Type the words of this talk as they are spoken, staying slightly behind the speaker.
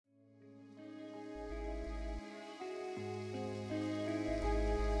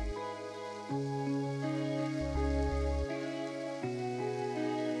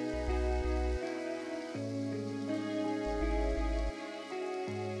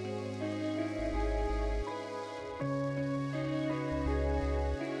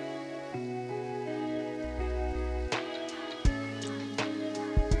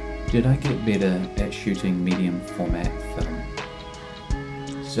Did I get better at shooting medium format film?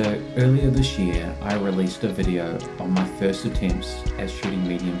 So earlier this year I released a video on my first attempts at shooting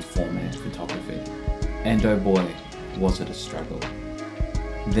medium format photography, and oh boy was it a struggle.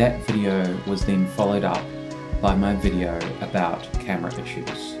 That video was then followed up by my video about camera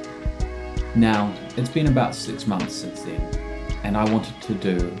issues. Now it's been about 6 months since then, and I wanted to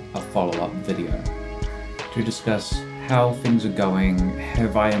do a follow-up video to discuss how things are going,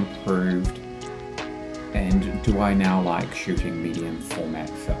 have I improved, and do I now like shooting medium format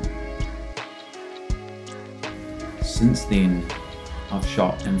film. Since then, I've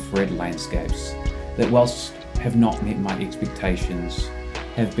shot infrared landscapes that, whilst have not met my expectations,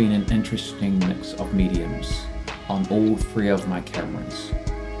 have been an interesting mix of mediums on all 3 of my cameras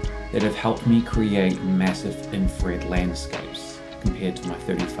that have helped me create massive infrared landscapes compared to my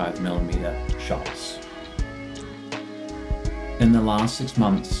 35mm shots. In the last 6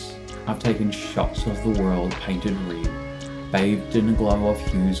 months, I've taken shots of the world painted red, bathed in a glow of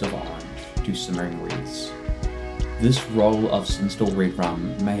hues of orange to simmering reds. This roll of Cinestill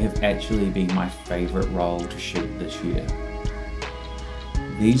Redrum may have actually been my favourite roll to shoot this year.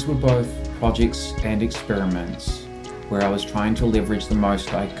 These were both projects and experiments where I was trying to leverage the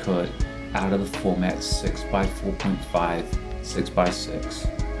most I could out of the formats 6x4.5, 6x6,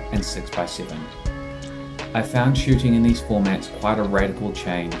 and 6x7. I found shooting in these formats quite a radical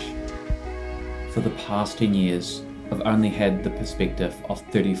change. For the past 10 years, I've only had the perspective of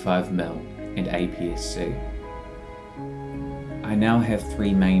 35mm and APS-C. I now have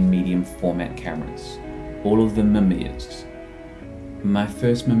 3 main medium format cameras, all of them Mamiyas. My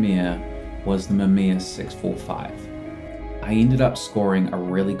first Mamiya was the Mamiya 645. I ended up scoring a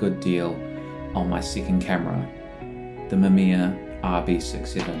really good deal on my second camera, the Mamiya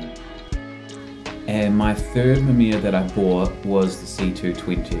RB67. And my third Mamiya that I bought was the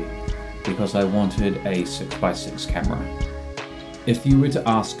C220 because I wanted a 6x6 camera. If you were to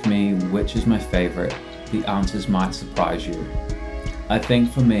ask me which is my favourite, the answers might surprise you. I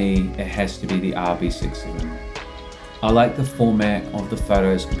think for me it has to be the RB67. I like the format of the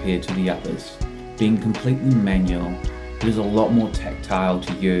photos compared to the others. Being completely manual, it is a lot more tactile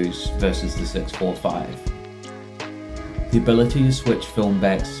to use versus the 645. The ability to switch film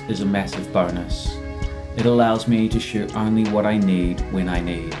backs is a massive bonus. It allows me to shoot only what I need when I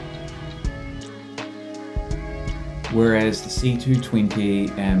need. Whereas the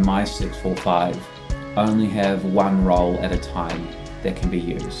C220 and my 645 only have 1 roll at a time that can be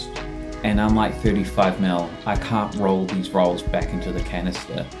used. And unlike 35mm, I can't roll these rolls back into the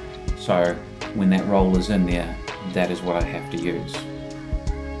canister. So when that roll is in there, that is what I have to use.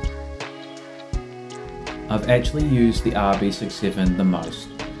 I've actually used the RB67 the most,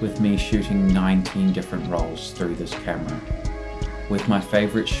 with me shooting 19 different rolls through this camera, with my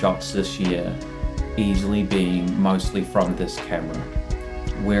favourite shots this year easily being mostly from this camera,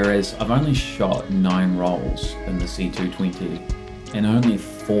 whereas I've only shot 9 rolls in the C220 and only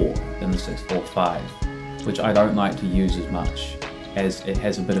 4 in the 645, which I don't like to use as much, as it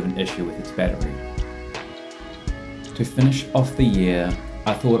has a bit of an issue with its battery. To finish off the year,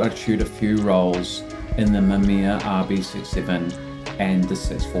 I thought I'd shoot a few rolls in the Mamiya RB67 and the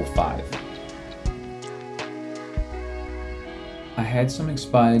 645. I had some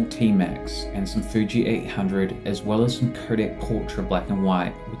expired T-Max and some Fuji 800 as well as some Kodak Portra black and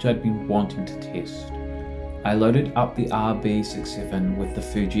white, which I'd been wanting to test. I loaded up the RB67 with the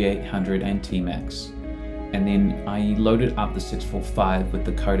Fuji 800 and T-Max, and then I loaded up the 645 with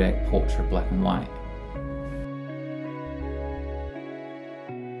the Kodak Portra black and white.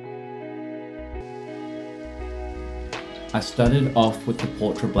 I started off with the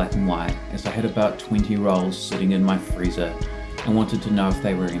Portra black and white as I had about 20 rolls sitting in my freezer and wanted to know if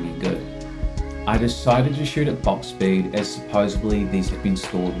they were any good. I decided to shoot at box speed as supposedly these had been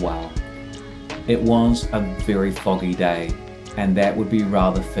stored well. It was a very foggy day, and that would be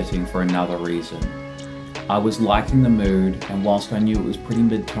rather fitting for another reason. I was liking the mood, and whilst I knew it was pretty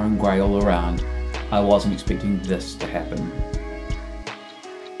mid-tone grey all around, I wasn't expecting this to happen.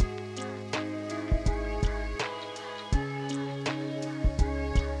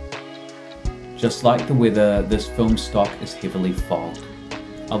 Just like the weather, this film stock is heavily fogged.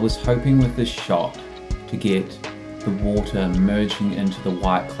 I was hoping with this shot to get the water merging into the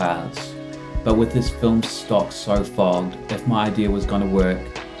white clouds, but with this film stock so fogged, if my idea was going to work,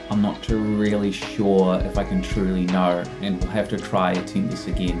 I'm not too really sure if I can truly know, and we'll have to try attempt this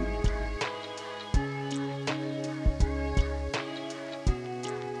again.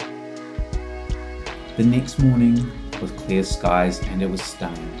 The next morning was clear skies and it was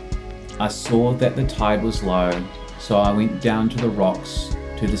stunning. I saw that the tide was low, so I went down to the rocks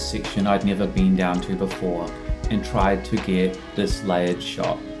to the section I'd never been down to before and tried to get this layered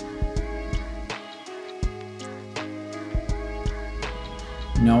shot.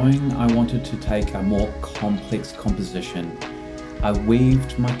 Knowing I wanted to take a more complex composition, I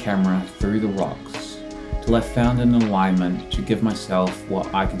weaved my camera through the rocks till I found an alignment to give myself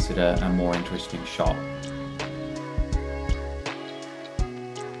what I consider a more interesting shot.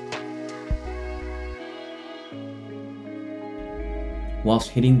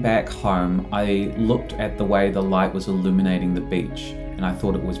 Whilst heading back home, I looked at the way the light was illuminating the beach and I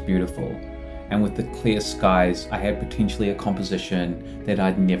thought it was beautiful. And with the clear skies, I had potentially a composition that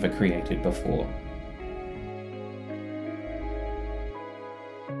I'd never created before.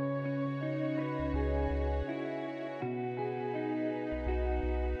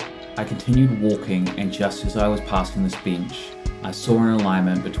 I continued walking, and just as I was passing this bench, I saw an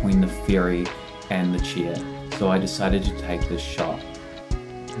alignment between the ferry and the chair, so I decided to take this shot.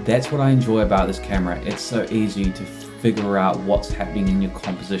 That's what I enjoy about this camera. It's so easy to figure out what's happening in your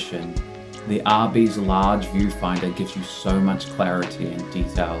composition. The RB's large viewfinder gives you so much clarity and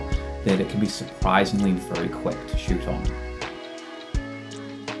detail that it can be surprisingly very quick to shoot on.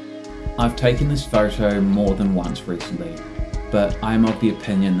 I've taken this photo more than once recently, but I'm of the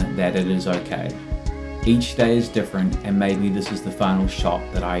opinion that it is okay. Each day is different, and maybe this is the final shot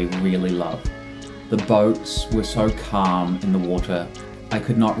that I really love. The boats were so calm in the water, I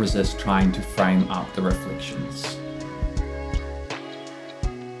could not resist trying to frame up the reflections.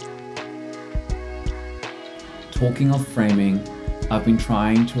 Talking of framing, I've been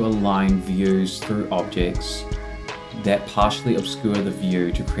trying to align views through objects that partially obscure the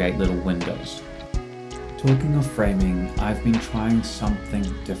view to create little windows. Talking of framing, I've been trying something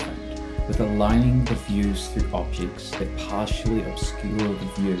different, with aligning the views through objects that partially obscure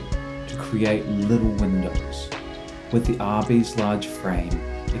the view to create little windows. With the RB's large frame,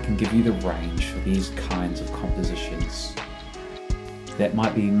 it can give you the range for these kinds of compositions. That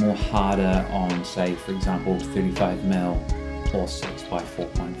might be more harder on, say, for example, 35mm or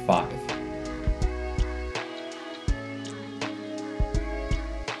 6x4.5.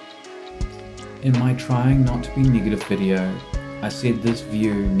 In my trying not to be negative video, I said this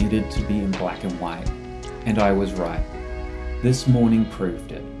view needed to be in black and white, and I was right. This morning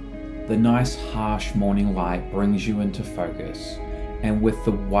proved it. The nice harsh morning light brings you into focus, and with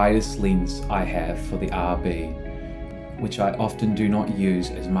the widest lens I have for the RB, which I often do not use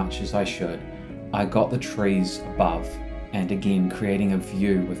as much as I should, I got the trees above, and again creating a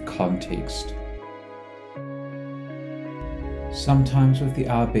view with context. Sometimes with the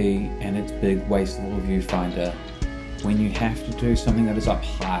RB and its big wasteful viewfinder, when you have to do something that is up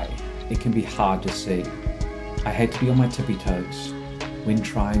high, it can be hard to see. I had to be on my tippy toes when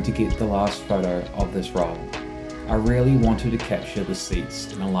trying to get the last photo of this roll. I really wanted to capture the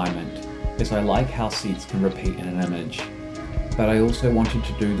seats in alignment, as I like how seats can repeat in an image, but I also wanted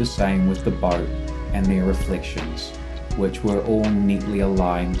to do the same with the boat and their reflections, which were all neatly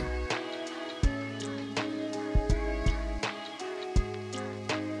aligned.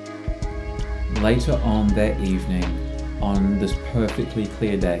 Later on that evening, on this perfectly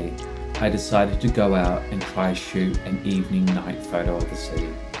clear day, I decided to go out and try shoot an evening night photo of the sea.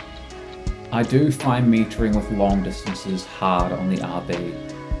 I do find metering with long distances hard on the RB.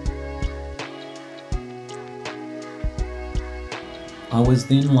 I was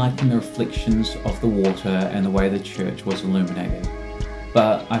then liking the reflections of the water and the way the church was illuminated,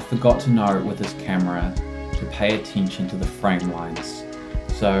 but I forgot to note with this camera to pay attention to the frame lines,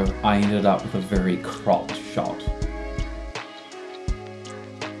 so I ended up with a very cropped shot.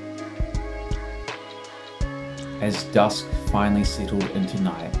 As dusk finally settled into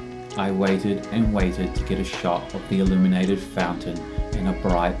night, I waited and waited to get a shot of the illuminated fountain in a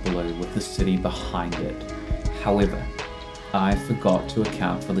bright blue with the city behind it. However, I forgot to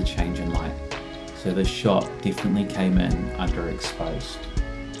account for the change in light, so the shot definitely came in underexposed.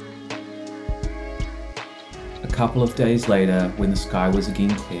 A couple of days later, when the sky was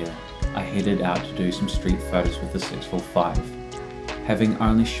again clear, I headed out to do some street photos with the 645. Having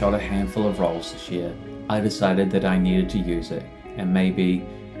only shot a handful of rolls this year, I decided that I needed to use it, and maybe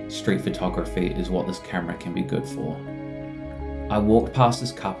street photography is what this camera can be good for. I walked past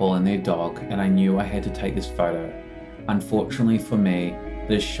this couple and their dog, and I knew I had to take this photo. Unfortunately for me,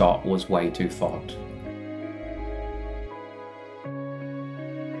 this shot was way too fogged.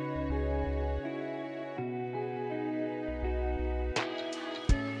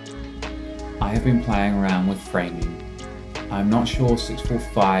 I have been playing around with framing. I'm not sure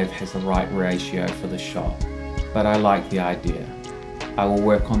 645 has the right ratio for the shot, but I like the idea. I will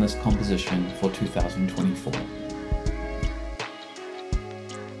work on this composition for 2024.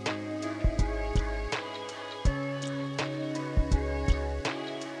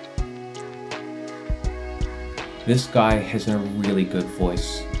 This guy has a really good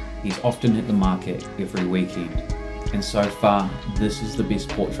voice. He's often hit the market every weekend, and so far this is the best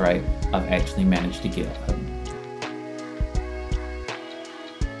portrait I've actually managed to get of him.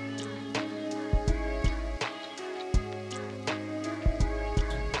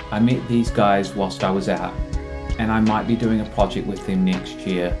 I met these guys whilst I was out, and I might be doing a project with them next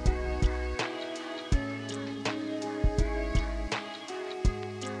year.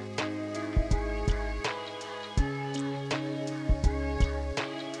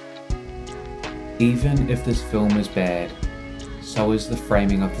 Even if this film is bad, so is the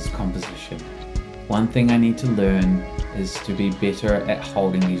framing of this composition. One thing I need to learn is to be better at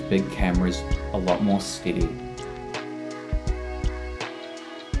holding these big cameras a lot more steady.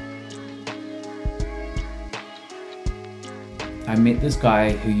 I met this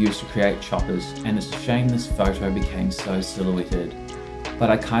guy who used to create choppers, and it's a shame this photo became so silhouetted, but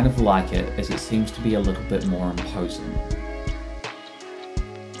I kind of like it as it seems to be a little bit more imposing.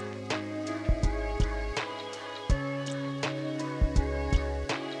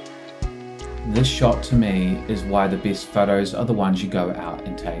 This shot to me is why the best photos are the ones you go out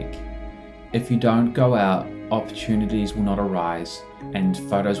and take. If you don't go out, opportunities will not arise and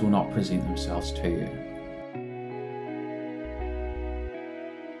photos will not present themselves to you.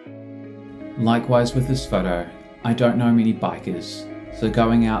 Likewise with this photo, I don't know many bikers, so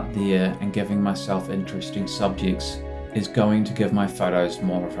going out there and giving myself interesting subjects is going to give my photos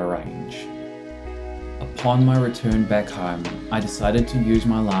more of a range. Upon my return back home, I decided to use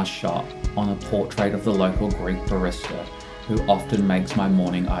my last shot on a portrait of the local Greek barista who often makes my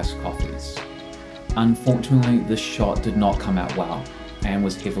morning iced coffees. Unfortunately, this shot did not come out well and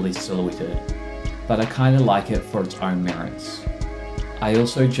was heavily silhouetted, but I kinda like it for its own merits. I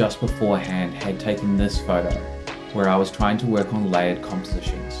also just beforehand had taken this photo where I was trying to work on layered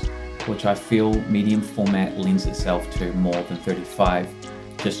compositions, which I feel medium format lends itself to more than 35,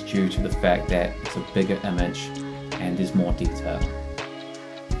 just due to the fact that it's a bigger image and there's more detail.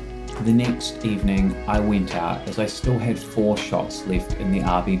 The next evening I went out as I still had 4 shots left in the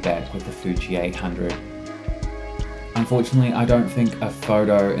RB bag with the Fuji 800. Unfortunately, I don't think a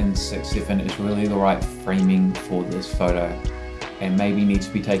photo in 6.7 is really the right framing for this photo, and maybe needs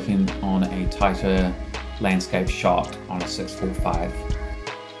to be taken on a tighter landscape shot on a 6.45.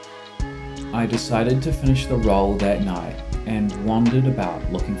 I decided to finish the roll that night and wandered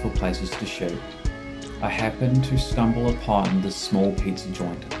about looking for places to shoot. I happened to stumble upon this small pizza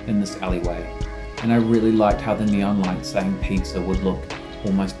joint in this alleyway, and I really liked how the neon light saying pizza would look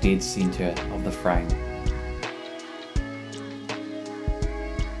almost dead center of the frame.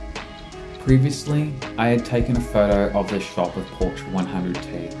 Previously, I had taken a photo of this shot with Portra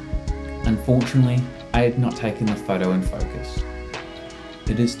 100T. Unfortunately, I had not taken the photo in focus.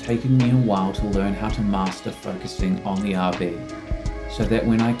 It has taken me a while to learn how to master focusing on the RB, so that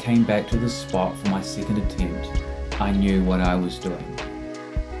when I came back to the spot for my second attempt, I knew what I was doing.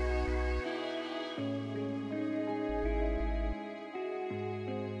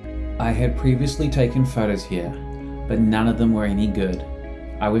 I had previously taken photos here, but none of them were any good.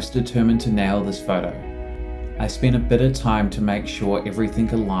 I was determined to nail this photo. I spent a bit of time to make sure everything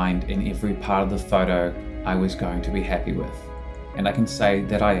aligned in every part of the photo I was going to be happy with, and I can say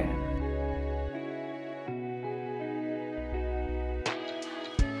that I am.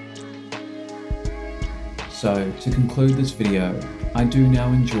 So, to conclude this video, I do now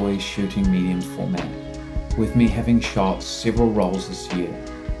enjoy shooting medium format, with me having shot several rolls this year.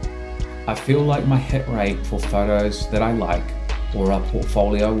 I feel like my hit rate for photos that I like or are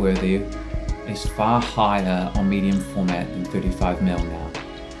portfolio worthy is far higher on medium format than 35mm now.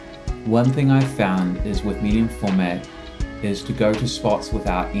 One thing I've found is with medium format is to go to spots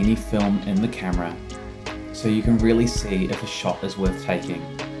without any film in the camera, so you can really see if a shot is worth taking.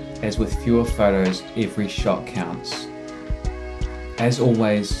 As with fewer photos, every shot counts. As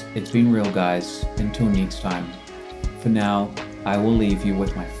always, it's been real guys, until next time. For now, I will leave you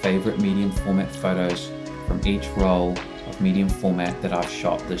with my favorite medium format photos from each roll of medium format that I've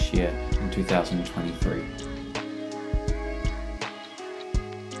shot this year in 2023.